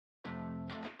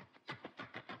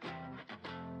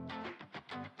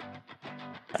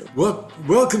Well,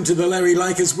 welcome to the Larry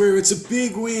Lakers, where it's a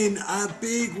big win, a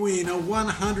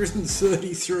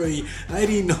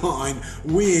 133-89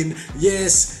 win.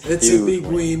 Yes, it's a Huge big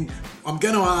win. win. I'm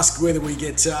going to ask whether we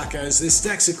get tacos. There's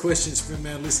stacks of questions from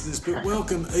our listeners, but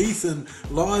welcome Ethan,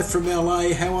 live from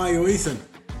LA. How are you, Ethan?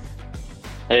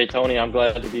 Hey, Tony, I'm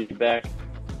glad to be back.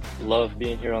 Love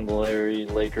being here on the Larry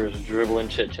Lakers dribbling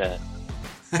chit chat.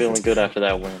 Feeling good after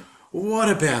that win. What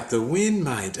about the win,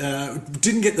 mate?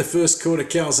 Didn't get the first quarter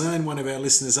calzone, one of our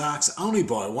listeners asked, only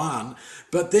by one.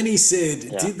 But then he said,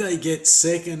 Yeah, did they get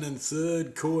second and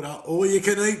third quarter all you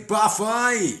can eat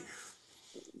buffet?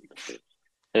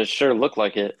 it sure looked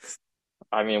like it.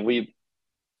 I mean, we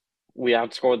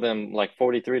outscored them like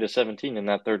 43-17 in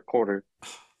that third quarter.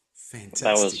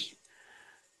 That Fantastic. was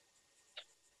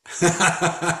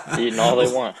eating all they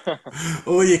want.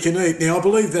 All you can eat. Now, I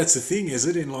believe that's the thing, is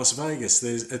it, in Las Vegas?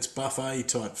 It's buffet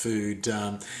type food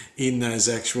in those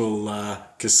actual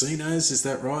casinos. Is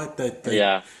that right?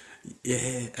 Yeah,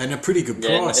 Yeah, and a pretty good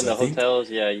yeah. In price, I the think. hotels,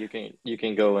 yeah, you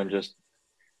can go and just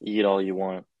eat all you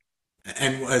want.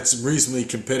 And it's reasonably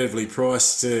competitively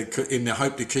priced in the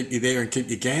hope to keep you there and keep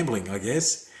you gambling, I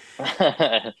guess.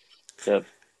 Yep.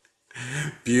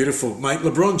 Beautiful. Mate,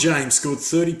 LeBron James scored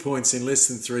 30 points in less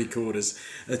than three quarters.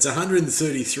 It's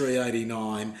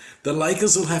 133-89. The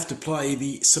Lakers will have to play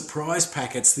the surprise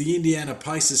packets, the Indiana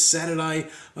Pacers, Saturday.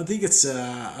 I think it's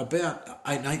about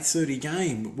an 8:30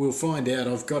 game. We'll find out.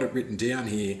 I've got it written down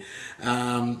here.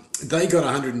 They got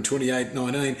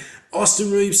 128-19.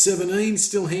 Austin Reeves, 17,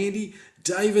 still handy.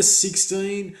 Davis,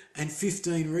 16 and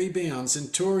 15 rebounds. And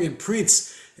Torian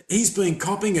Prince, he's been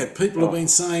copping it. People have Oh, been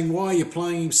saying, why are you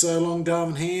playing him so long,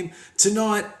 Darvin Ham?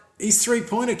 Tonight, his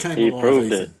three-pointer came he alive,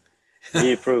 proved it. Ethan.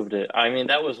 He proved it. I mean,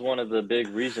 that was one of the big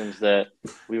reasons that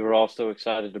we were all so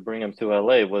excited to bring him to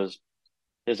LA was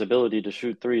his ability to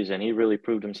shoot threes, and he really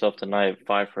proved himself tonight,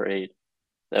 5 for 8.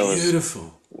 That was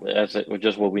Beautiful.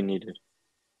 just what we needed.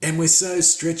 And we're so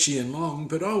stretchy and long,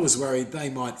 but I was worried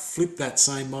they might flip that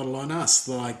same model on us,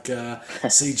 like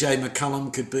CJ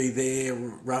McCullum could be there,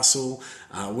 Russell,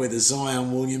 whether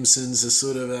Zion Williamson's a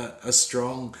sort of a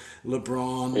strong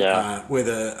LeBron, Yeah.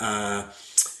 whether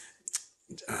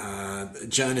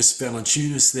Jonas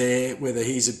Valanciunas there, whether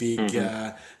he's a big Hmm.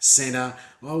 centre.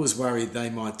 I was worried they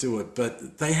might do it,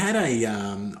 but they had a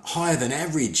higher than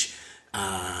average.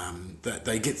 That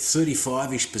they get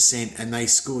 35-ish% and they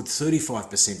scored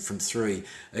 35% from three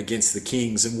against the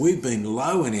Kings. And we've been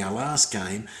low in our last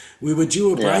game. We were due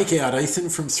a Yeah. breakout, Ethan,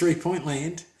 from 3 point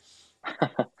land.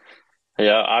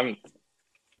 Yeah.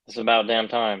 It's about damn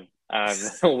time.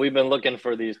 We've been looking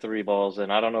for these three balls,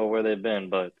 and I don't know where they've been,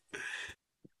 but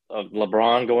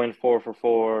LeBron going 4 for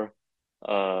 4.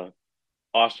 Uh,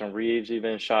 Austin Reeves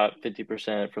even shot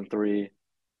 50% from three.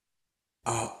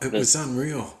 Oh, it This, was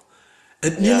unreal.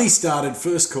 It nearly yeah, started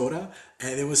first quarter,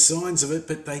 and there were signs of it,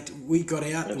 but we got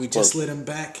out. it was We just let close. them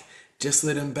back,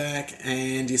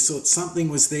 and you thought something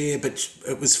was there, but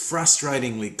it was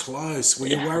frustratingly close. Were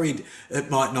you Yeah. worried it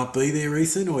might not be there,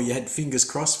 Ethan, or you had fingers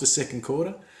crossed for second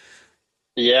quarter?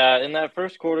 Yeah, in that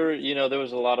first quarter, there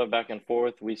was a lot of back and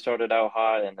forth. We started out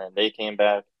hot and then they came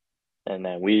back and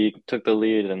then we took the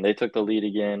lead and they took the lead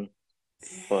again.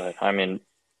 But I mean,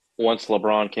 once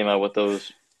LeBron came out with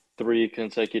those three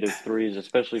consecutive threes,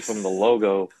 especially from the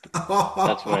logo,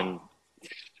 that's when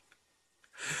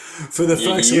For the you,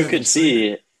 folks who you haven't could seen it,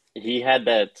 see he had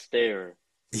that stare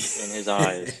in his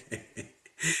eyes,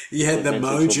 he had the the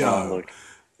vintage LeBron mojo, look.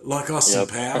 like Austin Yep.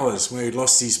 Powers, where he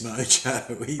lost his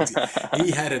mojo.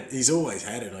 He had it. He's always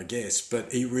had it, I guess,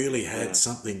 but he really had Yeah.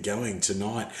 something going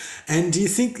tonight. And do you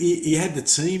think he had the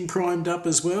team primed up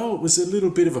as well? It was a little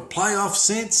bit of a playoff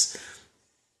sense.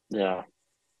 Yeah.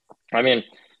 I mean,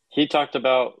 he talked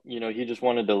about, he just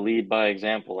wanted to lead by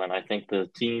example. And I think the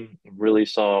team really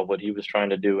saw what he was trying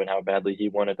to do and how badly he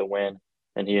wanted to win.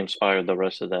 And he inspired the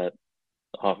rest of that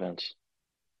offense.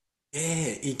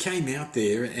 Yeah, he came out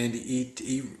there and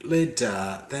he led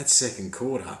that second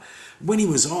quarter. When he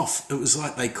was off, it was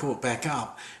like they caught back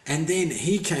up. And then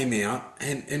he came out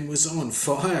and was on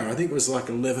fire. I think it was like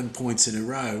 11 points in a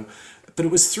row. But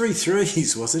it was three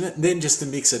threes, wasn't it? And then just to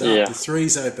mix it up, the Yeah.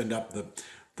 threes opened up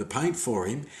the paint for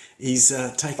him. He's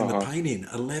taken the Uh-huh. paint in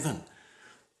 11.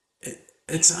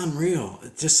 It's unreal.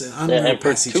 It's just an Yeah. unreal And for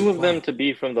passage two of of them play. to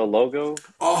be from the logo,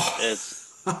 Oh,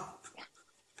 it's,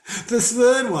 the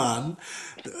third one,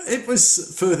 it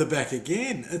was further back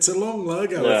again. It's a long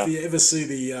logo. If yeah. you ever see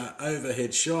the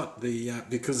overhead shot, the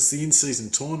because it's the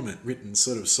in-season tournament written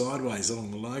sort of sideways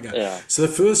along the logo. Yeah. So the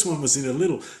first one was in a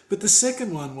little, but the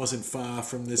second one wasn't far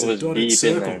from. It There's a was dotted deep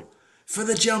in there. circle for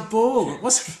the jump ball. It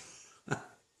wasn't.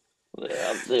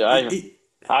 Yeah. Yeah. It,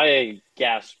 I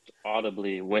gasped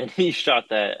audibly when he shot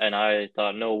that, and I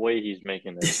thought, no way he's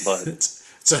making this. But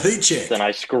It's a heat then check.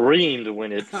 I screamed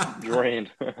when it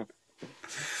drained.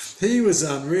 He was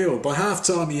unreal. By half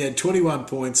time, he had 21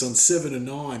 points on 7 and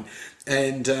 9,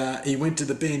 and he went to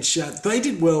the bench. They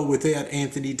did well without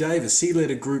Anthony Davis. He led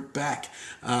a group back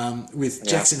with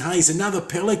Yeah. Jackson Hayes, another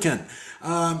Pelican.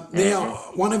 Hmm. Now,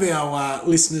 one of our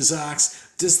listeners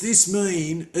asks, does this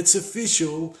mean it's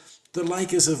official? The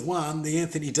Lakers have won the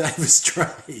Anthony Davis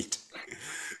trade.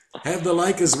 Have the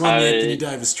Lakers won the Anthony I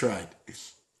Davis trade?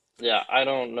 Yeah, I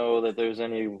don't know that there's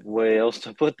any way else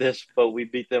to put this, but we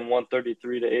beat them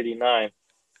 133 to 89.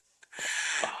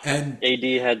 And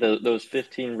AD had those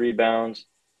 15 rebounds.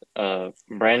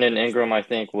 Brandon Ingram, I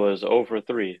think, was over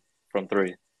three from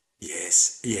three.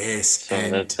 yes, yes, So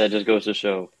and that just goes to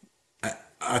show.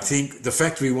 I think the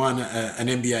fact we won an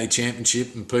NBA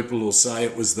championship, and people will say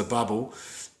it was the bubble,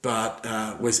 but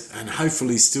was and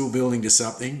hopefully still building to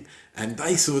something. And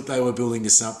they thought they were building to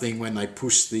something when they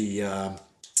pushed the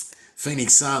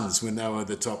Phoenix Suns when they were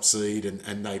the top seed,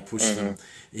 and they pushed Hmm. them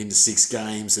into 6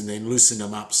 games and then loosened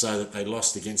them up so that they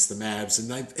lost against the Mavs. And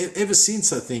they've ever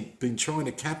since, I think, been trying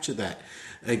to capture that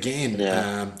again.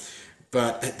 Yeah.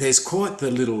 But there's quite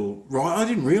the little right. I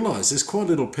didn't realise there's quite a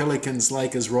little Pelicans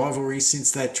Lakers rivalry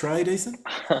since that trade, Ethan.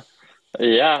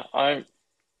 Yeah, I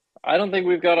don't think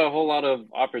we've got a whole lot of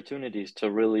opportunities to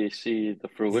really see the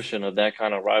Yeah, fruition of that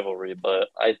kind of rivalry, but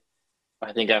I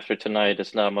think after tonight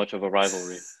it's not much of a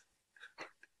rivalry.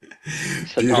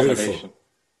 It's a domination. beautiful.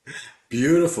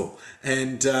 Beautiful.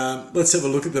 And let's have a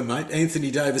look at them, mate.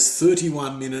 Anthony Davis,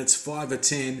 31 minutes, 5 of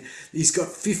 10. He's got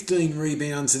 15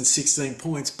 rebounds and 16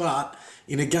 points. But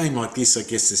in a game like this, I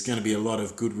guess there's going to be a lot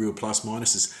of good real plus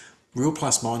minuses. Real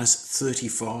plus minus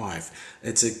 35.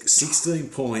 It's a 16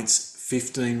 points,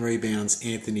 15 rebounds,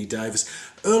 Anthony Davis.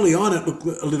 Early on, it looked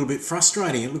a little bit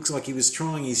frustrating. It looks like he was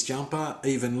trying his jumper,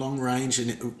 even long range,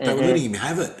 and they were Hmm. letting him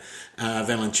have it,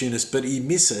 Valanciunas, but he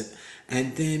missed it.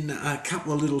 And then a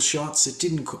couple of little shots that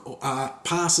didn't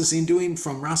passes into him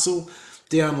from Russell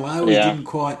down low. He Yeah. didn't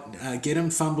quite get him,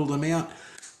 fumbled them out.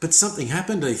 But something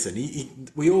happened, Ethan.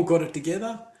 We all got it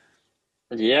together.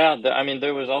 Yeah, I mean,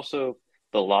 there was also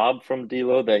the lob from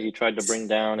D'Lo that he tried to bring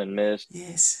down and missed,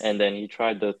 Yes, and then he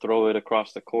tried to throw it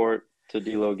across the court to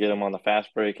D'Lo, get him on the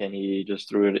fast break, and he just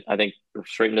threw it, I think,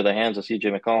 straight into the hands of CJ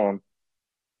McCollum.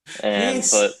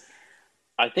 But yes,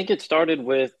 I think it started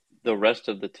with the rest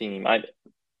of the team.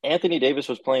 Anthony Davis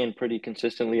was playing pretty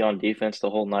consistently on defense the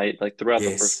whole night, like throughout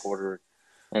the first yes. quarter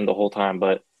and the whole time,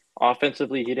 but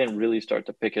offensively, he didn't really start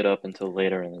to pick it up until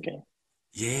later in the game.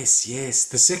 Yes, yes.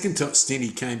 The second top stint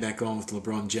he came back on with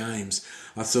LeBron James,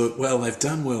 I thought, well, they've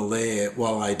done well there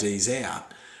while AD's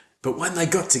out. But when they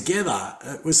got together,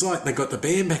 it was like they got the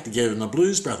band back together and the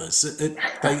Blues Brothers.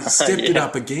 They stepped it Yeah.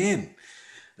 up again.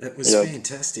 It was Yep.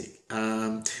 fantastic.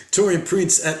 Torian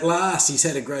Prince, at last, he's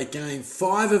had a great game.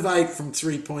 5 of 8 from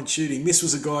 3 point shooting. This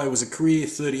was a guy who was a career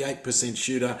 38%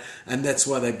 shooter, and that's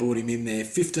why they brought him in there.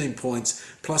 15 points,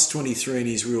 plus 23 in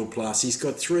his real plus. He's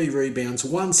got 3 rebounds,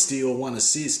 1 steal, 1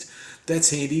 assist.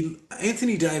 That's handy.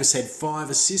 Anthony Davis had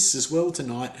 5 assists as well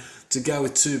tonight to go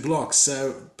with 2 blocks.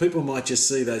 So people might just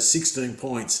see those 16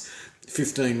 points,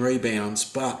 15 rebounds,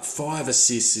 but 5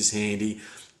 assists is handy.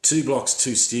 2 blocks,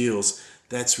 2 steals.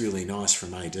 That's really nice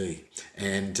from AD.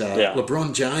 And Yeah,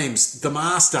 LeBron James, the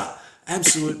master,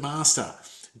 absolute master,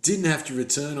 didn't have to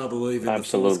return, I believe, in the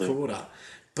fourth absolutely. quarter.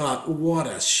 But what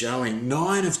a showing!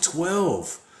 9 of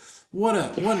 12. What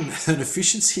an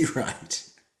efficiency rate.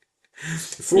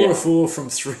 Four of Yeah. four from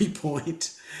 3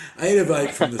 point, 8 of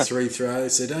 8 from the three throw.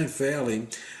 So don't foul him.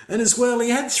 And as well, he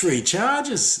had 3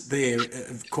 charges there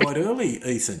quite early.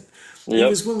 Ethan, he Yep.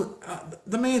 was well.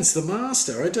 The man's the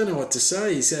master. I don't know what to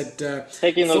say. He's had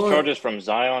Taking those five. charges from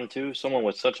Zion too, someone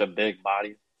with such a big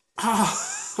body.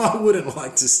 Oh, I wouldn't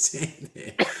like to stand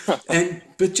there.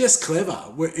 But just clever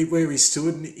where he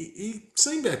stood, and he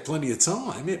seemed to have plenty of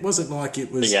time. It wasn't like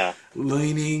it was Yeah.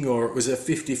 leaning or it was a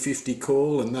 50-50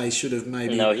 call, and they should have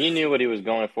No, maybe. he knew what he was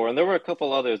going for. And there were a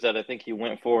couple others that I think he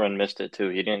went for and missed it too.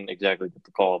 He didn't exactly get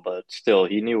the call, but still,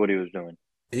 he knew what he was doing.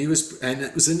 He was, and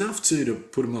it was enough too to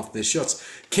put him off their shots.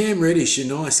 Cam Reddish, a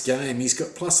nice game. He's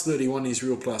got plus 31. He's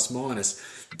real plus minus.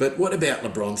 But what about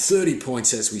LeBron? 30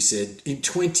 points, as we said, in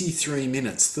 23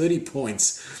 minutes. 30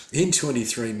 points in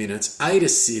 23 minutes. 8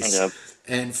 assists Yep.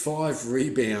 and 5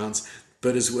 rebounds.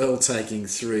 But as well taking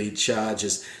 3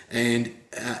 charges. And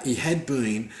he had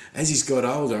been, as he's got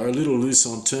older, a little loose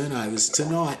on turnovers.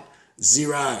 Tonight,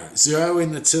 zero. Zero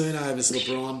in the turnovers,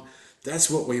 LeBron.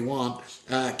 That's what we want.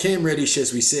 Cam Reddish,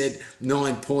 as we said,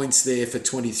 9 points there for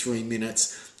 23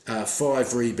 minutes,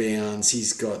 5 rebounds.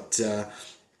 He's got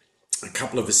a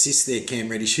couple of assists there, Cam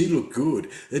Reddish. He looked good.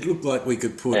 It looked like we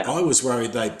could put. Yeah. I was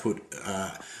worried they'd put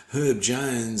Herb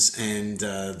Jones and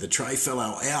the Trey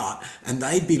fellow out, and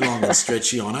they'd be long and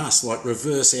stretchy on us, like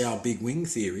reverse our big wing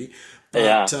theory.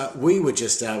 Yeah. But we were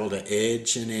just able to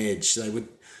edge and edge. They would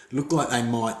look like they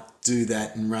might do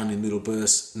that and run in little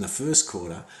bursts in the first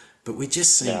quarter, but we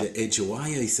just seemed Yeah. to edge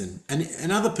away, Ethan.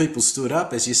 And other people stood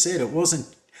up, as you said. It wasn't.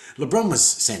 LeBron was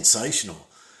sensational.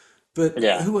 But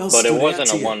Yeah. who else But it stood out wasn't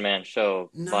to a you? one-man show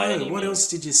by No, any what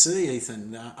else means. did you see,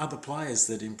 Ethan? Other players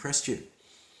that impressed you?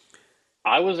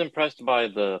 I was impressed by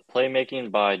the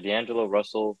playmaking by D'Angelo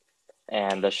Russell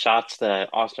and the shots that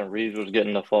Austin Reeves was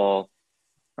getting to fall.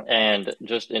 And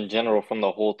just in general, from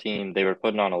the whole team, they were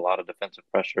putting on a lot of defensive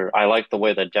pressure. I liked the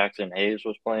way that Jackson Hayes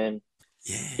was playing.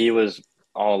 Yeah. He was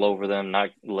all over them,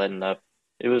 not letting up.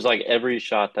 It was like every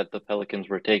shot that the Pelicans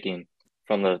were taking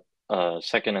from the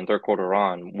second and third quarter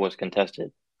on was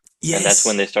contested. And that's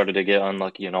when they Yes. started to get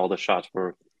unlucky and all the shots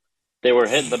were they were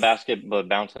hitting the basket but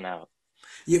bouncing out.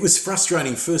 Yeah, it was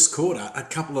frustrating first quarter. A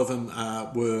couple of them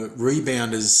were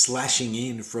rebounders slashing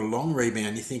in for a long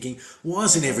rebound. You're thinking, why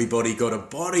hasn't Hmm. everybody got a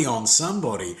body on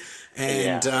somebody?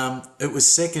 And Yeah. it was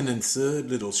second and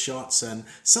third little shots and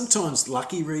sometimes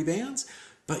lucky rebounds.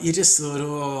 But you just thought,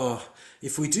 oh,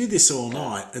 if we do this all Yeah.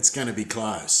 night, it's going to be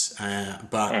close.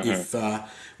 But Hmm. if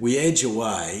we edge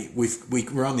away,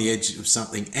 we're on the edge of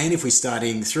something. And if we start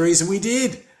hitting threes, and we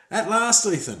did at last,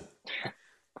 Ethan.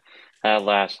 At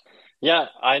last. Yeah,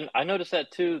 I noticed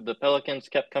that too. The Pelicans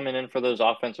kept coming in for those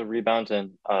offensive rebounds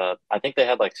and I think they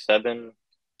had like seven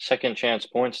second chance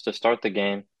points to start the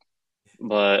game.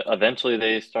 But eventually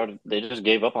they just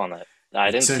gave up on that. I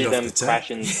They didn't turned see off the them tap.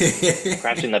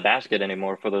 crashing the basket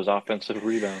anymore for those offensive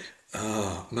rebounds.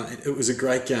 Oh, mate, it was a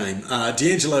great game.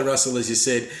 D'Angelo Russell, as you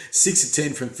said, 6 of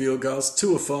 10 from field goals,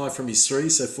 2 of 5 from his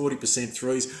threes, so 40%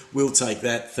 threes. We'll take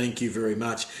that. Thank you very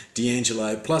much,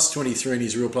 D'Angelo. Plus 23 in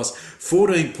his real plus,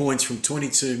 14 points from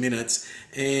 22 minutes,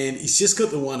 and he's just got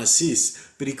the one assist,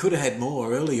 but he could have had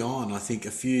more early on. I think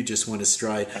a few just went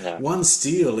astray. Yeah. One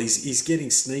steal, he's getting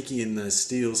sneaky in those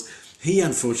steals. He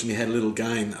unfortunately had a little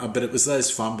game, but it was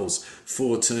those fumbles,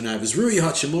 4 turnovers. Rui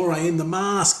Hachimura in the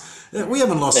mask. We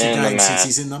haven't lost a And the game since mask.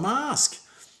 he's in the mask.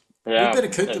 We Yeah. better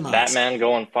keep the mask. Batman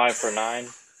going 5 for 9.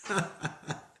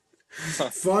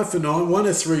 5 for 9, 1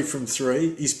 of 3 from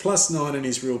three. He's plus 9 in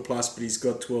his real plus, but he's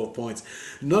got 12 points.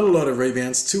 Not a lot of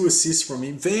rebounds, 2 assists from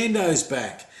him. Vando's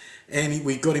back, and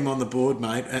we got him on the board,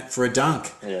 mate, for a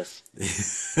dunk. Yes.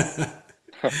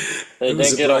 They It was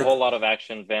didn't a get a bloke. whole lot of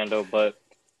action, Vando, but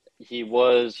he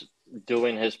was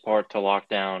doing his part to lock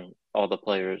down all the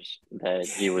players that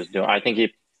he was doing. I think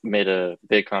he made a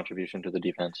big contribution to the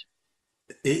defense.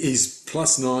 He's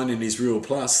plus 9 in his real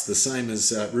plus, the same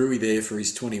as Rui there for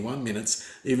his 21 minutes,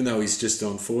 even though he's just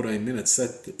on 14 minutes.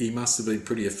 That he must have been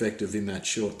pretty effective in that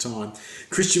short time.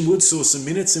 Christian Wood saw some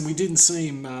minutes, and we didn't see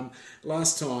him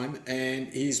last time,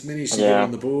 and he's managed to get Yeah.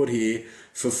 on the board here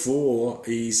for 4.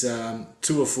 He's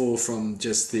 2 or 4 from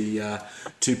just the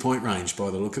 2 point range by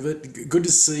the look of it. Good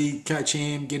to see Coach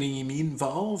Ham getting him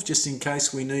involved, just in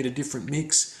case we need a different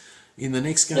mix in the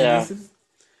next game, Yeah. Ethan.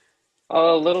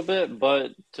 A little bit,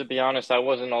 but to be honest, I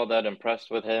wasn't all that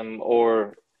impressed with him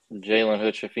or Jalen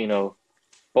Hood-Schifino.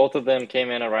 Both of them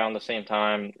came in around the same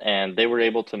time and they were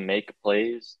able to make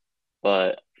plays,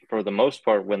 but for the most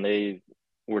part, when they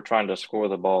were trying to score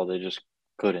the ball, they just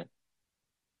couldn't.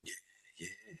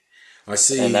 I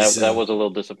see And that was a little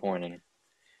disappointing.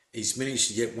 he's managed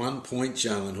to get 1 point,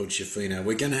 Jalen Hood-Schifino.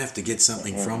 We're going to have to get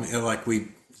something from Mhm. it. Like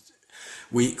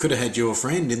we could have had your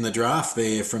friend in the draft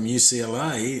there from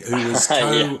UCLA, who was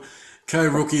Yeah. co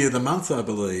rookie of the month, I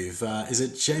believe. Is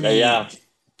it Jamie Yeah.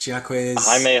 Jaquez?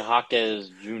 Jaime Jaquez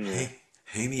Jr.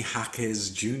 Jaime Jaquez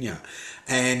Jr.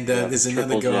 And Yep. there's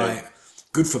another Triple J. guy,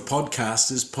 good for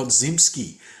podcasters,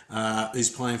 Podzimski, who's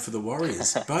playing for the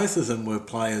Warriors. Both of them were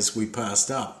players we passed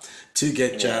up to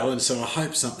get Yeah. Jalen, so I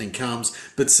hope something comes.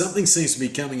 But something seems to be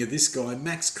coming of this guy,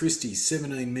 Max Christie,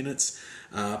 17 minutes,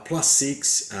 plus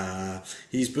 6.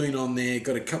 He's been on there,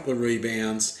 got a couple of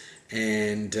rebounds,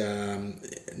 and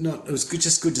not. It was good,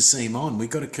 just good to see him on. We've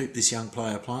got to keep this young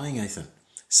player playing, Ethan.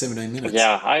 17 minutes.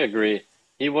 Yeah, I agree.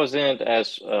 He wasn't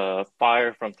as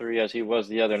fire from three as he was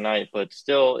the other night, but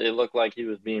still, it looked like he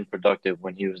was being productive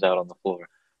when he was out on the floor.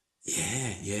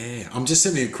 Yeah, yeah. I'm just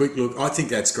having a quick look. I think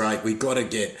that's great. We've got to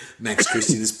get Max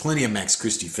Christie. There's plenty of Max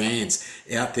Christie fans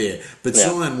out there. But Yeah,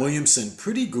 Zion Williamson,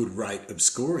 pretty good rate of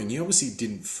scoring. He obviously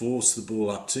didn't force the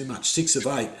ball up too much. 6 of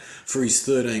 8 for his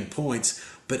 13 points,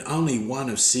 but only 1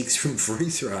 of 6 from free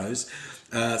throws.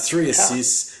 3 yeah,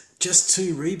 assists, just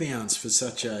 2 rebounds for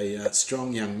such a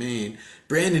strong young man.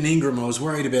 Brandon Ingram, I was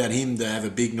worried about him to have a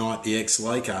big night, the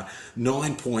ex-Laker.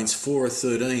 9 points, 4 of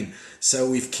 13. So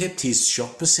we've kept his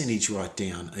shot percentage right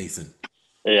down, Ethan.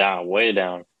 Yeah, way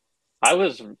down. I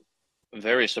was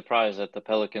very surprised that the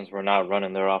Pelicans were not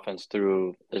running their offense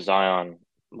through Zion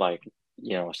like,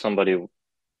 somebody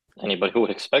anybody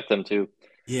would expect them to.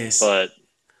 Yes. But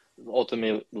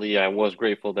ultimately, I was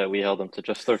grateful that we held them to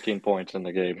just 13 points in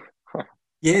the game.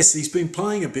 Yes, he's been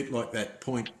playing a bit like that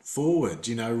point forward,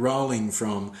 rolling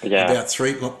from Yeah, about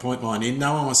 3 point line in.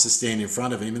 No one wants to stand in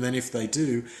front of him. And then if they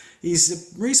do,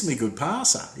 he's a reasonably good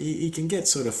passer. He can get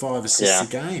sort of 5 assists a yeah,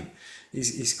 game.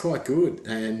 He's quite good.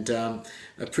 And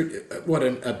what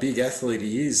a big athlete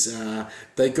he is.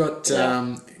 They got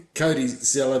yeah. Cody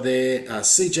Zeller there,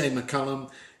 CJ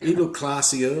McCollum. He looked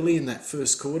classy early in that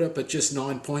first quarter, but just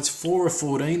 9 points, 4 of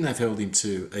 14 they've held him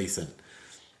to, Ethan.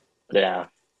 Yeah.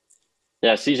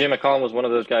 Yeah, CJ McCollum was one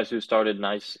of those guys who started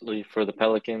nicely for the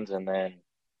Pelicans, and then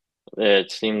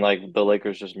it seemed like the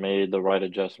Lakers just made the right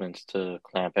adjustments to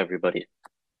clamp everybody.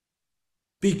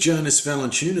 Big Jonas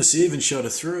Valanciunas, he even shot a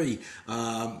three.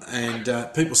 And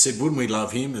people said, wouldn't we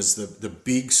love him as the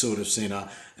big sort of centre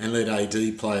and let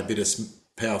AD play a bit of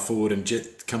power forward and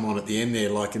jet come on at the end there,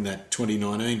 like in that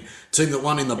 2019 team that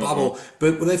won in the Hmm. bubble.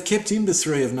 But they've kept him to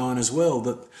 3 of 9 as well.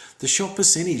 The shot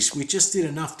percentage, we just did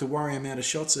enough to worry him out of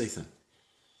shots, Ethan.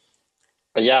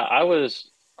 But yeah, I was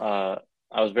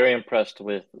very impressed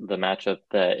with the matchup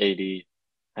that AD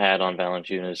had on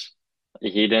Valanciunas.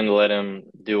 He didn't let him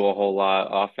do a whole lot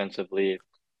offensively,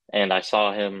 and I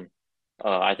saw him.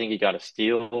 I think he got a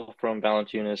steal from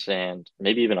Valanciunas and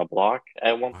maybe even a block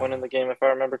at one point in Wow. the game, if I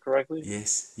remember correctly.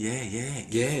 Yes,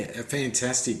 yeah.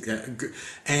 Fantastic,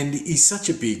 and he's such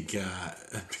a big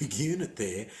unit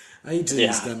there. AD's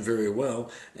Yeah, done very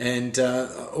well, and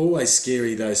always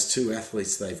scary those two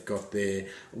athletes they've got there.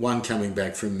 One coming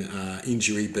back from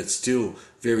injury, but still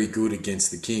very good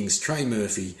against the Kings. Trey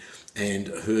Murphy and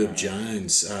Herb mhm.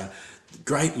 Jones,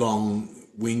 great long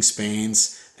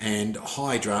wingspans and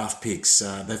high draft picks.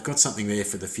 They've got something there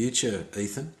for the future,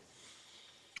 Ethan.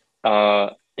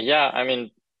 Yeah. I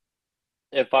mean,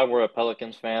 if I were a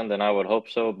Pelicans fan, then I would hope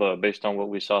so. But based on what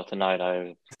we saw tonight,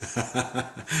 I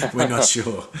We're not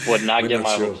sure. would not We're get not my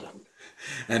sure. hopes up.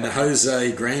 And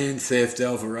Jose Grand Theft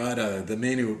Alvarado, the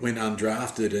man who went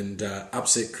undrafted and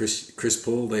upset Chris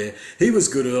Paul there, he was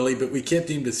good early, but we kept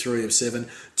him to 3 of 7,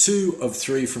 2 of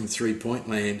 3 from 3 point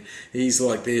land. He's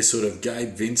like their sort of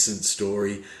Gabe Vincent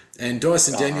story. And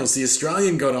Dyson Uh-huh. Daniels, the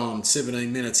Australian, got on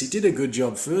 17 minutes. He did a good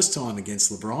job first time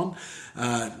against LeBron,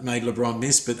 made LeBron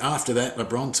miss, but after that,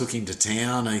 LeBron took him to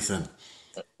town, Ethan.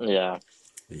 Yeah.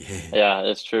 Yeah. Yeah,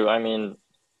 it's true. I mean,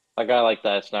 a guy like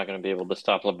that's not going to be able to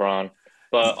stop LeBron.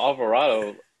 But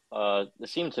Alvarado, it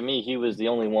seemed to me he was the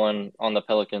only one on the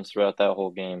Pelicans throughout that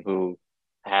whole game who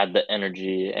had the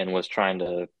energy and was trying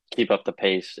to keep up the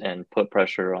pace and put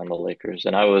pressure on the Lakers.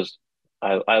 And I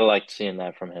liked seeing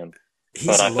that from him. But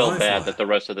He's a I felt live bad wire. that the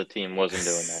rest of the team wasn't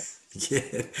doing that.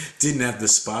 Yeah, didn't have the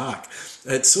spark.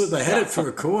 They had it for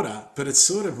a quarter, but it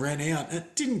sort of ran out.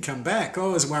 It didn't come back. I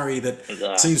was worried that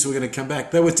Yeah, teams were going to come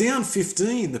back. They were down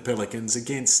 15, the Pelicans,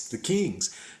 against the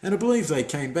Kings, and I believe they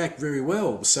came back very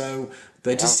well. So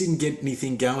they yeah, just didn't get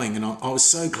anything going, and I was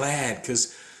so glad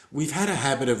because we've had a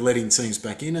habit of letting teams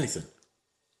back in, Ethan.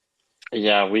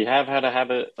 yeah. We have had a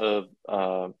habit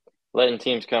of letting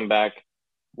teams come back.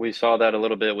 We saw that a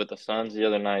little bit with the Suns the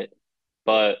other night,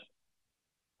 but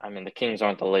I mean, the Kings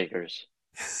aren't the Lakers.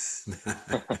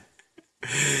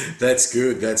 That's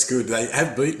good. That's good. They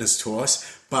have beaten us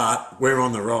twice, but we're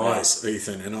on the Yeah, rise,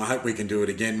 Ethan, and I hope we can do it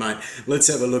again, mate. Let's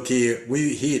have a look here.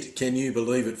 We hit, can you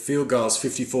believe it, field goals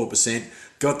 54%,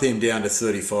 got them down to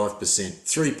 35%.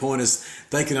 3 pointers,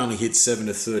 they can only hit 7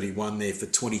 to 31 there for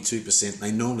 22%.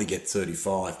 They normally get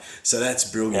 35. So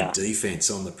that's brilliant yeah. defense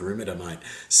on the perimeter, mate.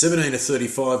 17 to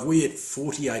 35, we hit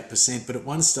 48%, but at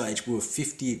one stage we were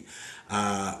 5%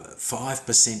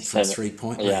 from Said, 3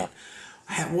 point land. yeah.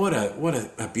 What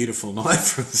a beautiful night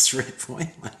from the 3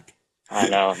 point line. I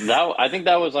know that. I think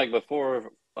that was like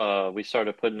before we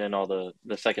started putting in all the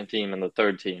second team and the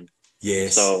third team.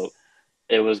 Yes. So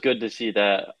it was good to see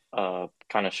that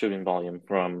kind of shooting volume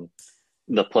from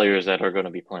the players that are going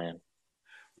to be playing.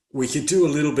 We could do a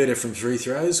little better from free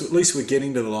throws. At least we're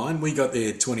getting to the line. We got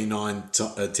there 29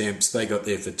 attempts. They got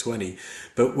there for 20.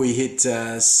 But we hit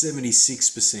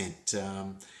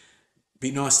 76%.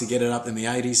 Be nice to get it up in the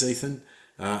 80s, Ethan.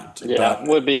 Yeah, But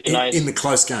would be in the nice.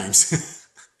 close games.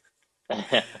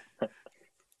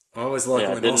 I always like it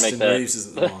Yeah, it when didn't make Austin that Reeves is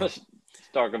at the line.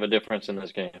 stark of a difference in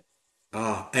this game.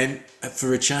 And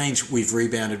for a change, we've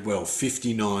rebounded well,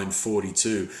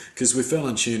 59-42, because with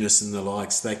Valanciunas and the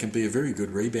likes, they can be a very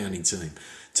good rebounding team.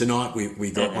 Tonight,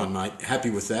 we got Hmm. one, mate. Happy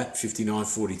with that,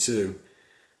 59-42.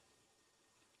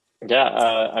 Yeah,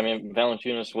 I mean,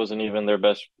 Valanciunas wasn't even their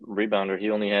best rebounder.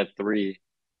 He only had three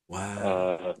Wow.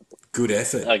 uh, Good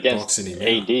effort, against boxing him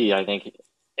out. AD. I think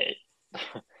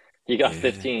he got Yeah.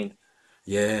 15.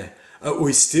 Yeah.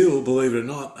 We still, believe it or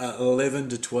not,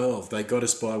 11-12. They got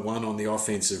us by one on the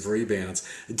offensive rebounds.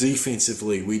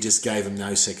 Defensively, we just gave them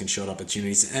no second shot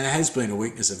opportunities, and it has been a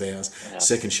weakness of ours, Yeah,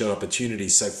 second shot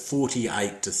opportunities. So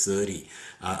 48-30,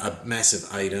 a massive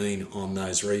 18 on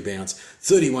those rebounds.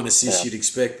 31 assists, yeah, you'd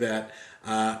expect that.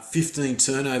 15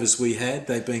 turnovers we had.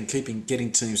 They've been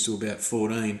getting teams to about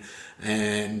 14,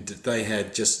 and they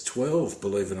had just 12,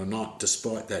 believe it or not,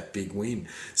 despite that big win.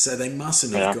 So they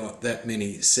mustn't have yeah. got that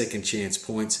many second chance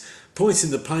points. Points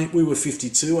in the paint, we were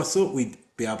 52. I thought we'd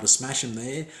be able to smash them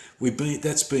there.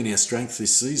 That's been our strength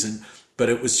this season, but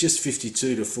it was just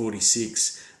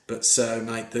 52-46. But so,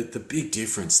 mate, the big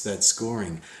difference, that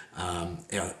scoring,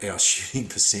 our shooting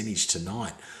percentage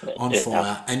tonight, on Yeah.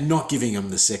 fire, and not giving them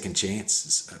the second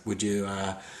chances. Would you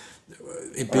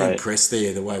be Right. impressed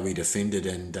there the way we defended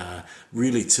and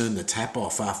really turned the tap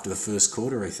off after the first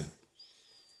quarter, Ethan?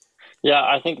 Yeah,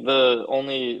 I think the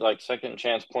only like second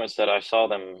chance points that I saw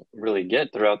them really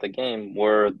get throughout the game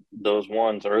were those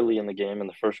ones early in the game in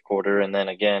the first quarter, and then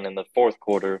again in the fourth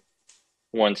quarter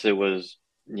once it was,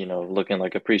 looking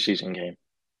like a preseason game.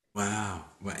 Wow.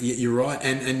 Well, you're right.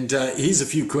 And here's a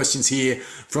few questions here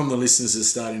from the listeners that are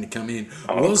starting to come in.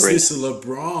 Oh, Was great. this a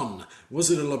LeBron?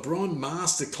 Was it a LeBron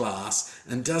masterclass?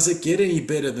 And does it get any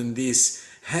better than this?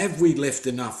 Have we left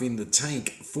enough in the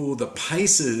tank for the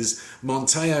Pacers?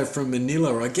 Monteo from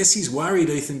Manila. I guess he's worried,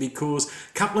 Ethan, because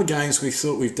a couple of games we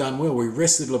thought we've done well. We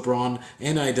rested LeBron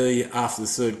and AD after the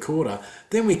third quarter.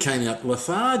 Then we came out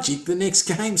lethargic the next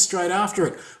game straight after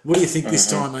it. What do you think this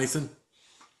Hmm. time, Ethan?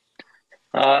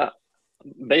 Uh,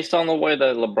 Based on the way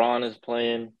that LeBron is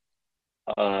playing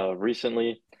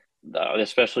recently,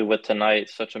 especially with tonight,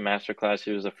 such a masterclass.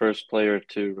 He was the first player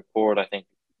to record, I think,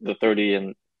 the 30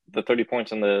 and the 30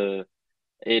 points and the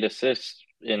 8 assists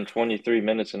in 23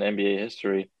 minutes in NBA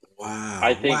history.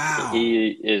 I Wow. think Wow. he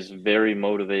is very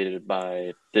motivated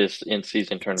by this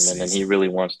in-season tournament, and he Season. really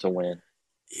wants to win.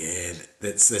 Yeah,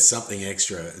 there's something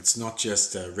extra. It's not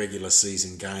just a regular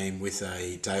season game with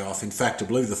a day off. In fact, I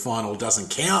believe the final doesn't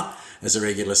count as a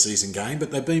regular season game,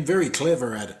 but they've been very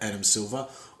clever at Adam Silver.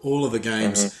 All of the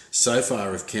Hmm. games so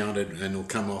far have counted and will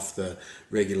come off the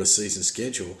regular season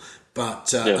schedule.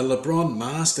 But a Yeah, LeBron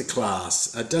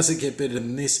masterclass, does it get better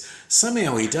than this?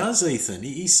 Somehow he does, Ethan.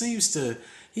 He seems to,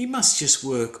 he must just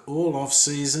work all off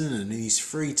season and in his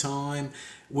free time,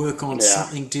 work on yeah,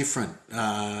 something different.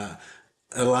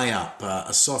 A layup,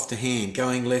 a softer hand,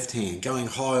 going left hand, going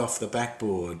high off the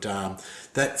backboard.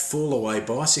 That fall away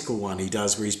bicycle one he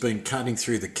does where he's been cutting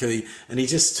through the key and he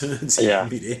just turns in yeah.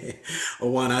 midair, a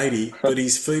 180, but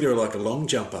his feet are like a long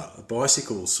jumper, a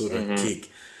bicycle sort of Hmm. kick.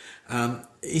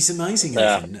 He's amazing,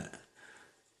 Yeah, Ethan.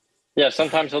 yeah.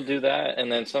 Sometimes he'll do that,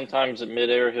 and then sometimes at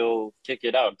midair he'll kick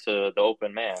it out to the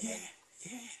open man,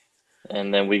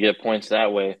 and then we get points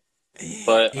that way. Yeah,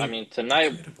 But I mean,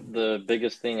 tonight incredible. the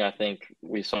biggest thing I think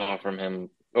we saw from him,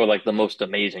 or like the most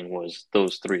amazing, was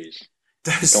those threes.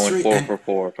 Those Going three, four and for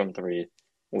four from three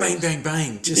bang, was bang,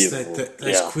 bang. Just beautiful.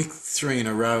 those Yeah, quick three in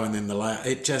a row, and then the lay.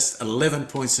 It just 11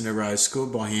 points in a row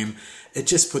scored by him. It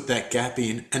just put that gap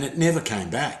in, and it never came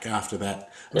back after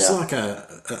that. It was yeah, like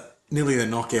a nearly a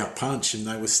knockout punch, and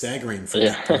they were staggering from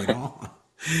that point yeah. on.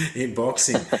 In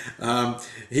boxing,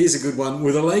 here's a good one.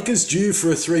 Were the Lakers due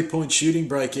for a three-point shooting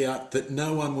breakout that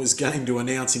no one was game to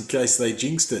announce in case they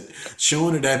jinxed it?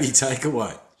 Sean and Abby,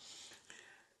 takeaway.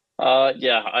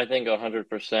 Yeah, I think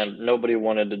 100%. Nobody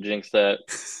wanted to jinx that.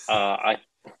 I,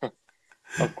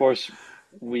 of course,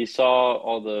 we saw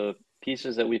all the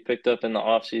pieces that we picked up in the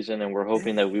offseason, and we're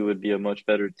hoping that we would be a much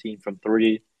better team from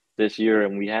three this year,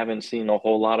 and we haven't seen a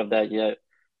whole lot of that yet.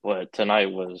 But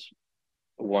tonight was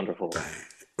wonderful.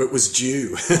 It was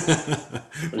due.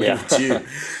 We were Yeah. due.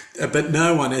 But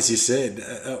no one, as you said,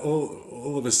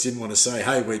 all of us didn't want to say,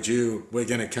 hey, we're due. We're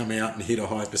going to come out and hit a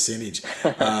high percentage.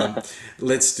 Um,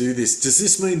 let's do this. Does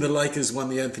this mean the Lakers won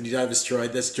the Anthony Davis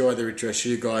trade? That's Jai the Rich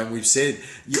Shoe guy. And we've said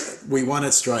we won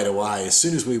it straight away. As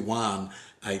soon as we won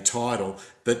a title,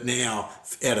 but now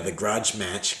out of the grudge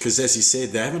match, because as you said,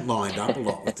 they haven't lined up a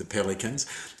lot with the Pelicans.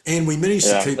 And we managed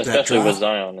to Yeah, keep that especially with draft.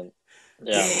 Zion. And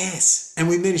yeah. Yes, and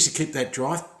we managed to keep that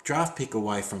draft pick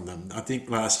away from them. I think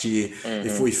last year,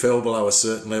 if Hmm. we fell below a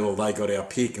certain level, they got our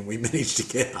pick, and we managed to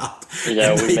get up,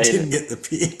 Yeah, and we they made didn't it. get the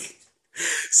pick.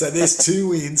 So there's two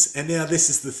wins, and now this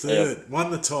is the Yep. third.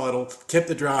 Won the title, kept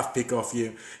the draft pick off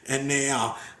you, and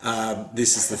now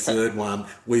this is the third one.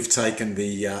 We've taken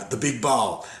the big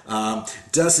bowl.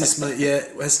 Does this mean? Yeah,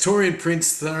 has Torian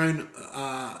Prince thrown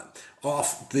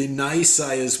off the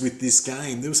naysayers with this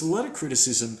game? There was a lot of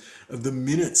criticism of the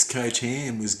minutes Coach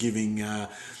Ham was giving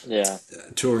Yeah.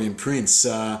 Torian Prince.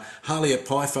 Harley at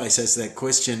Pieface has that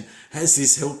question. Has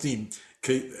this helped him?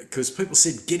 Because people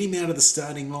said, get him out of the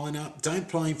starting lineup. Don't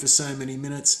play him for so many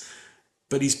minutes.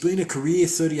 But he's been a career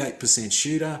 38%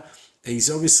 shooter. He's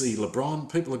obviously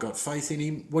LeBron. People have got faith in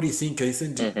him. What do you think,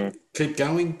 Ethan? Do you Hmm. keep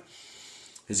going?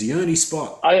 Has he earned his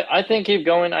spot? I think keep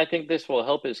going. I think this will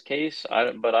help his case.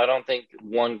 But I don't think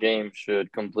one game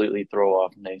should completely throw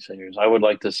off naysayers. I would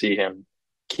like to see him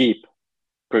keep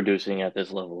producing at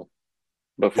this level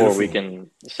before we Beautiful.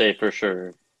 can say for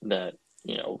sure that,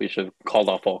 we should call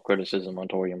off all criticism on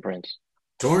Torian Prince.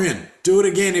 Torian, do it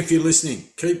again if you're listening.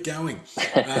 Keep going.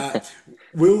 Uh,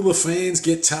 will the fans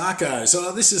get tacos?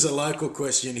 Oh, this is a local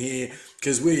question here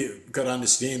because we've got to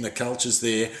understand the cultures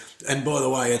there. And by the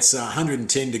way, it's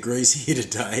 110 degrees here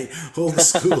today. All the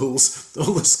schools,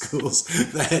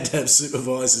 they had to have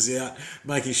supervisors out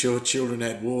making sure children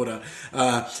had water.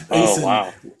 Oh, Ethan,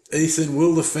 wow. Ethan,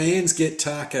 will the fans get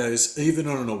tacos even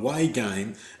on an away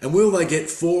game? And will they get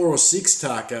 4 or 6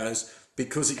 tacos?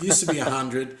 Because it used to be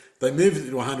 100, they moved it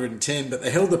to 110, but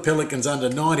they held the Pelicans under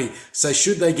 90. So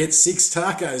should they get 6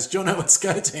 tacos? Jono, let's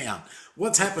go down.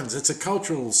 What happens? It's a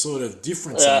cultural sort of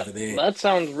difference Yeah, over there. that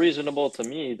sounds reasonable to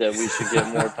me that we should get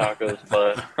more tacos,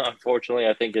 but unfortunately,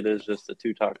 I think it is just a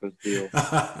two tacos deal.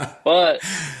 But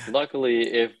luckily,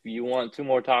 if you want two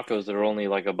more tacos, they're only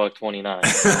like a buck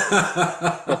 29. So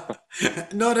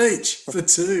Not each, for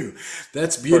two.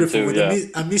 That's for beautiful two, with yeah.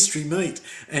 a mystery meat.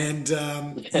 And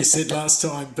you said last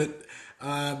time, but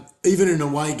even an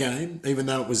away game, even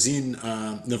though it was in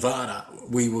Nevada,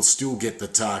 we will still get the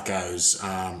tacos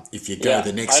if you go Yeah,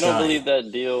 the I next don't day. believe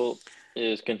that deal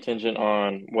is contingent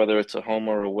on whether it's a home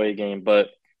or away game, but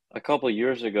a couple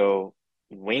years ago,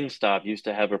 Wingstop used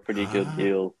to have a pretty good Ah,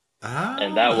 deal,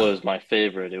 and that ah. was my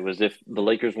favorite. It was if the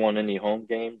Lakers won any home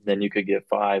game, then you could get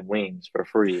 5 wings for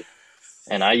free.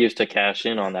 And I used to cash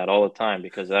in on that all the time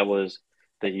because that was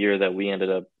the year that we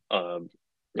ended up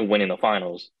winning the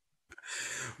finals.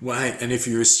 Wait, and if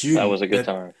you're a That was student, a good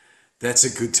time. that's a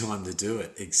good time to do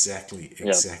it. Exactly,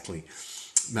 Yep. exactly.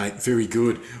 Mate, very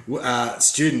good.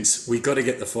 Students, we got to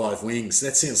get the 5 wings.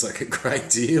 That sounds like a great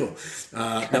deal.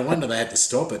 No wonder they had to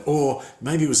stop it. Or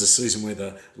maybe it was a season where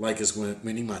the Lakers weren't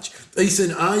winning much.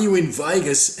 Ethan, are you in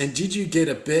Vegas and did you get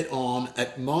a bet on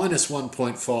at minus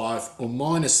 1.5 or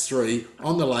minus 3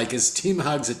 on the Lakers? Tim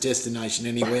Huggs at Destination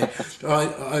Anywhere.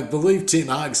 I believe Tim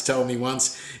Huggs told me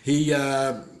once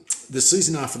the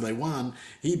season after they won,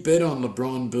 he bet on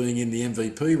LeBron being in the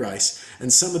MVP race,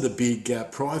 and some of the big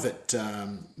private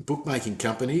bookmaking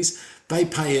companies they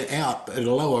pay it out at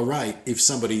a lower rate if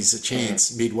somebody's a Hmm.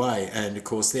 chance midway, and of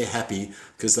course they're happy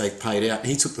because they've paid out. And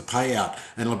he took the payout,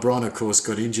 and LeBron, of course,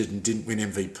 got injured and didn't win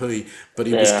MVP, but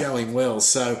he was Yeah, going well.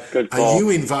 So, good are you call.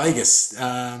 in Vegas?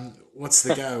 What's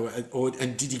the go?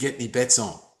 And did you get any bets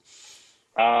on?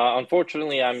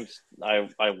 Unfortunately, I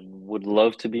would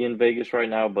love to be in Vegas right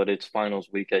now, but it's finals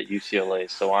week at UCLA,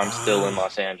 so I'm still in Ah,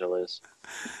 Los Angeles.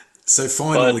 so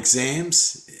final But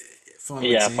exams,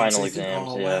 final yeah, exam final season.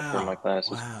 exams, Oh yeah, for my wow,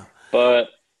 classes. wow. But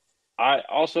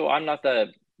I'm not that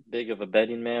big of a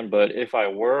betting man, but if I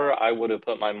were, I would have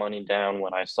put my money down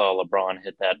when I saw LeBron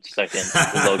hit that second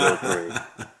logo three.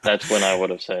 That's when I would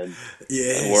have said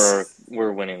Yes.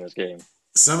 we're winning this game.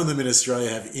 Some of them in Australia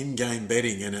have in-game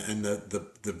betting, and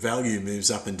the value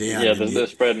moves up and down, Yeah, and the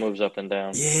spread moves up and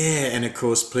down. yeah, and of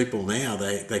course people now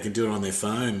they can do it on their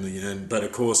phone, but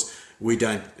of course we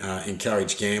don't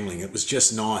encourage gambling. It was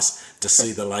just nice to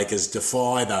see the Lakers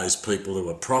defy those people who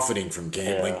are profiting from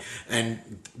gambling Yeah. and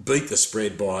beat the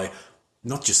spread by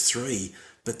not just 3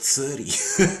 but 30.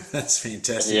 That's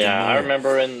fantastic Yeah, and I more.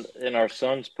 remember in our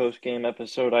Suns post game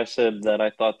episode, I said that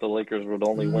I thought the Lakers would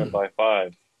only win by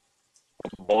 5.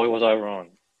 Boy, was I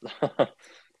wrong.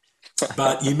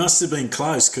 But you must have been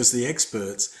close because the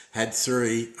experts had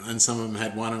 3 and some of them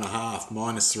had 1.5,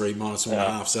 minus 3, minus one and a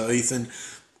Yeah. half. So, Ethan,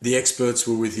 the experts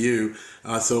were with you.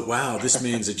 I thought, wow, this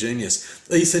man's a genius.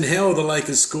 Ethan, how will the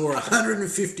Lakers score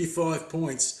 155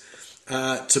 points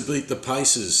to beat the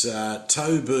Pacers?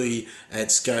 Toby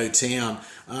at Sco Town.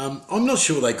 I'm not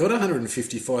sure they got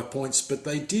 155 points, but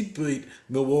they did beat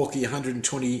Milwaukee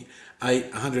 128,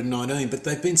 119. But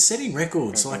they've been setting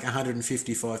records Hmm. like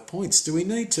 155 points. Do we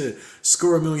need to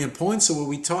score a million points, or will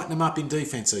we tighten them up in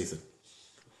defense, Ethan?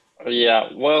 Yeah,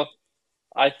 well,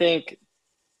 I think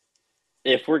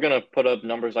if we're gonna put up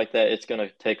numbers like that, it's gonna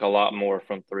take a lot more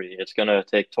from three. It's gonna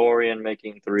take Torian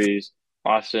making threes,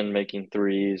 Austin making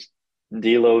threes,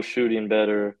 D'Lo shooting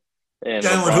better, and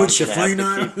Jalen Hood LeBron's gonna have to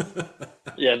keep. Shafino.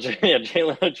 Yeah, yeah,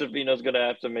 Jalen Hood-Schifino's gonna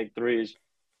have to make threes,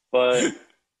 but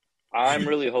I'm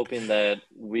really hoping that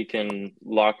we can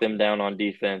lock them down on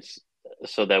defense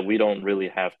so that we don't really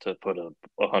have to put up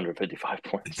 155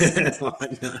 points. I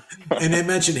know. And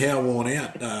imagine how worn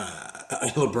out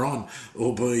LeBron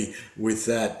will be with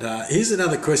that. Here's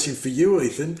another question for you,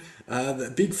 Ethan.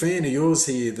 The big fan of yours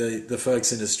here, the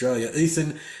folks in Australia.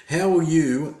 Ethan, how will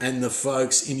you and the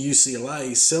folks in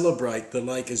UCLA celebrate the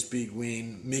Lakers' big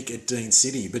win, Mick, at Dean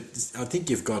City? But I think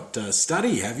you've got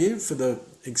study, have you, for the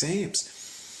exams?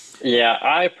 Yeah,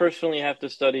 I personally have to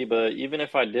study, but even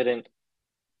if I didn't,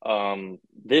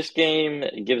 this game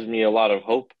gives me a lot of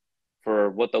hope for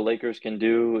what the Lakers can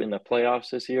do in the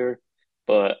playoffs this year.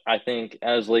 But I think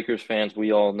as Lakers fans,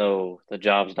 we all know the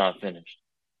job's not finished.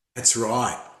 That's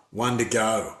right. One to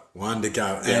go. One to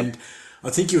go. Yep, And I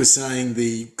think you were saying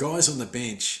the guys on the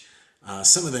bench,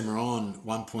 some of them are on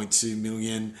 1.2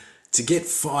 million to get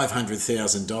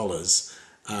 $500,000.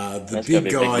 The that's gonna big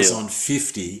be a big guys deal. on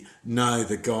 50 know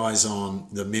the guys on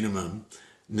the minimum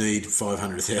need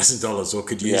 $500,000 or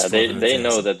could use Yeah, they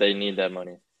know 500,000. that they need that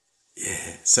money.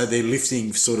 So they're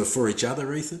lifting sort of for each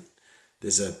other, Ethan.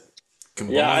 There's a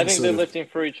Yeah, I combined think sort they're of lifting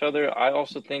for each other. I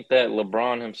also think that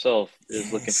LeBron himself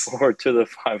is looking yes. forward to the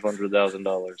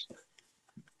 $500,000.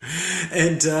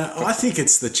 And I think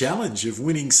it's the challenge of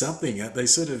winning something. They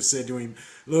sort of said to him,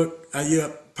 "Look, are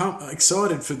you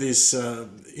excited for this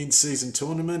in-season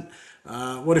tournament?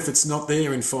 What if it's not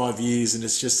there in 5 years and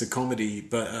it's just a comedy?"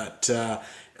 But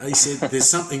he said, "There's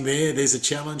something there. There's a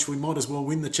challenge. We might as well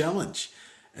win the challenge."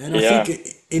 And I think Yeah.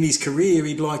 in his career,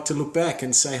 he'd like to look back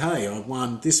and say, "Hey, I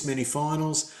won this many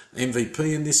finals,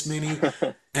 MVP in this many."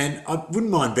 And I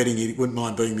wouldn't mind betting he wouldn't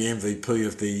mind being the MVP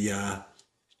of the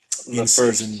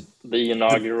in-season. The The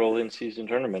inaugural in-season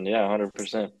tournament. Yeah,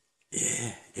 100%.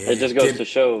 Yeah, It yeah. just goes to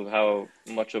show how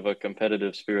much of a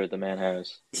competitive spirit the man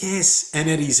has. Yes, and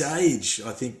at his age,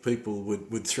 I think people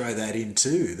would throw that in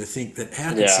too. They think that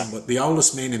how can Yeah. somebody, the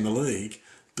oldest man in the league,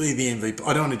 be the MVP?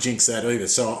 I don't want to jinx that either,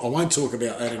 so I won't talk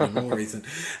about that anymore, Ethan.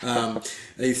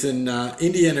 Ethan,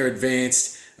 Indiana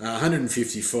advanced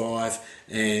 155,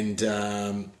 and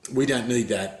we don't need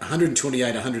that.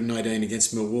 128, 118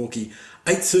 against Milwaukee.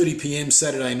 8:30 p.m.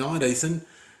 Saturday night, Ethan.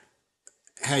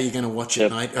 How are you going to watch it,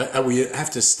 Yep. mate? We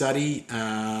have to study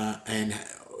and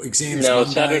exams No,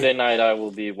 Monday. Saturday night I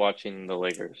will be watching the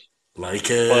Lakers.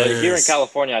 But here in Lakers.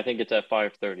 California, I think it's at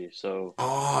 5:30, so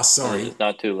Oh, sorry. it's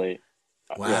not too late.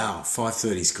 Yeah. Wow,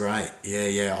 5:30 is great. Yeah,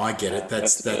 yeah, I get it. Yeah,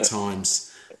 That's that's that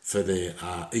times for the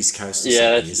East Coast or yeah,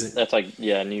 something, that's is it? that's like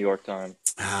yeah, New York time.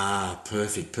 Ah,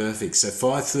 perfect, perfect. So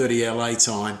 5:30 LA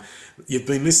time. You've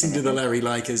been listening to the Hmm. Larry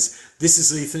Lakers. This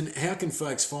is Ethan. How can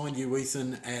folks find you,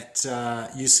 Ethan, at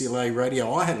UCLA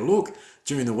Radio? I had a look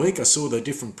during the week. I saw the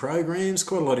different programs.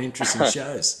 Quite a lot of interesting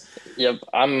shows. Yep,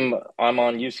 I'm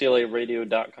on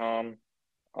UCLARadio.com.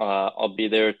 I'll be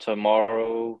there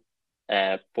tomorrow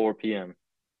at 4 p.m.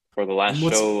 for the last And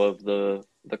what's show of the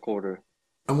quarter.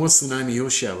 and what's the name of your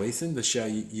show, Ethan? The show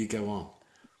you go on?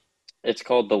 It's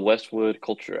called the Westwood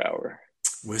Culture Hour.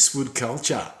 Westwood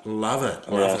Culture. Love it,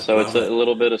 love Yeah, it, so it's love a it.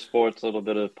 little bit of sports, a little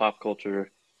bit of pop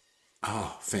culture,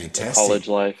 Oh, college fantastic.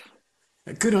 life.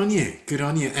 Good on you. Good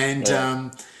on you. And Yeah.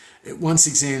 once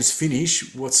exams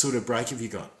finish, what sort of break have you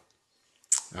got?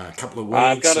 A couple of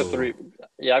I've weeks got a or? three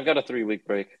yeah, I've got a 3 week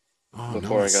break Oh,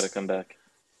 before I gotta nice. come back.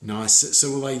 Nice.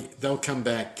 So will they'll come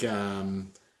back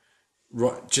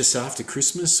right just after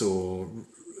Christmas or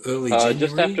early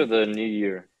Just after January? the new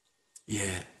year.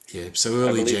 Yeah, yeah. So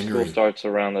I early believe school January. starts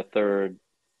around the third,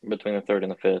 between the third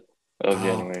and the fifth of Oh,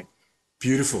 January.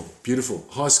 beautiful, beautiful.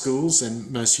 High schools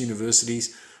and most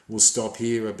universities will stop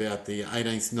here about the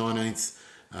 18th, 19th,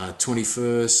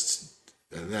 21st,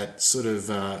 that sort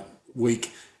of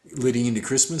week leading into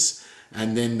Christmas,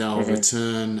 and then they'll Hmm.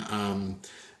 return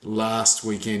last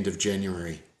weekend of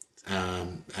January.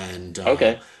 And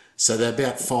Okay. so they're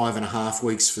about 5.5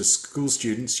 weeks for school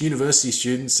students. University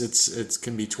students, it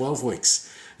can be 12 weeks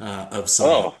of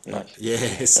summer. Oh, nice.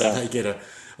 Yeah, so Yeah. they get a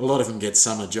lot of them get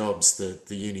summer jobs,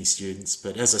 the uni students.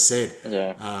 But as I said,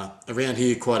 Yeah. around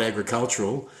here quite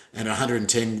agricultural and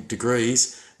 110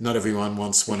 degrees. Not everyone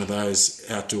wants one of those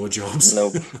outdoor jobs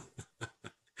Nope.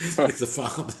 with the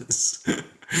farmers.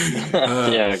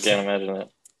 Yeah, I can't imagine it.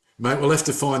 Mate, we'll have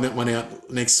to find that one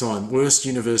out next time. Worst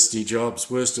university jobs,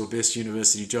 worst or best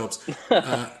university jobs.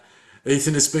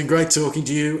 Ethan, it's been great talking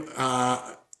to you.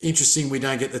 Interesting we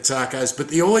don't get the tacos, but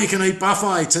the all-you-can-eat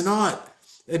buffet tonight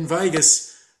in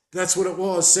Vegas. That's what it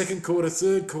was. Second quarter,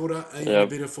 third quarter, even a Yep.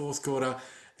 bit of fourth quarter.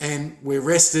 And we're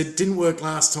rested. Didn't work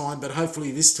last time, but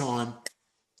hopefully this time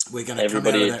we're going to come out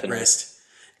Everybody of ate that tonight. rest.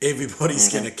 Everybody's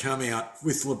going Hmm. to come out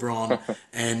with LeBron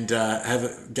and have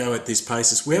a go at this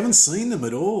paces. We haven't seen them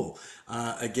at all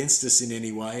against us in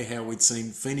any way, how we'd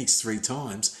seen Phoenix 3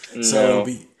 times. So it'll No.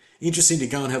 be interesting to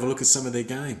go and have a look at some of their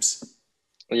games.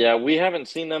 Yeah, we haven't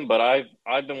seen them, but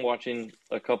I've been watching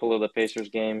a couple of the Pacers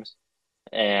games,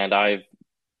 and I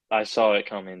saw it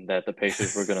coming that the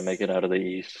Pacers were going to make it out of the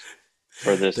East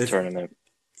for this They've, tournament.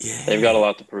 They've got a yeah,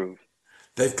 lot to prove.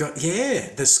 they've got,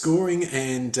 the scoring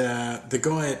and the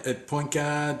guy at point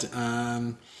guard,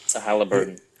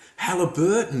 Halliburton.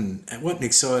 Halliburton, what an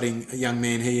exciting young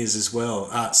man he is as well.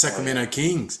 Oh yeah. Sacramento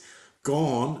Kings,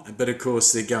 gone, but of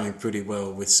course they're going pretty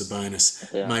well with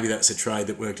Sabonis. Yeah. Maybe that's a trade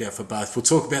that worked out for both. We'll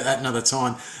talk about that another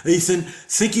time. Ethan,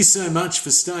 thank you so much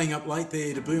for staying up late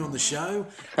there to be on the show,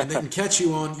 and they can catch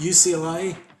you on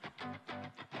UCLA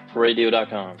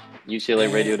Radio.com. at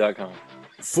UCLARadio.com.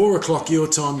 4 o'clock your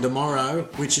time tomorrow,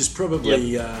 which is Yep.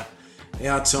 probably our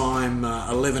time,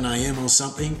 11 a.m. or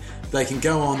something. They can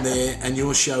go on there, and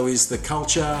your show is The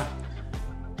Culture,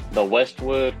 The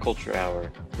Westwood Culture Hour.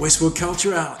 Westwood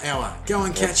Culture Hour. Go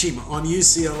and Yep. catch him on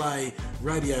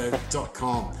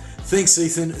UCLARadio.com. Thanks,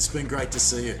 Ethan. It's been great to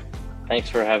see you. Thanks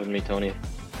for having me, Tony.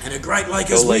 And a great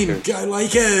Lakers Go win. Lakers. Go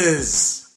Lakers!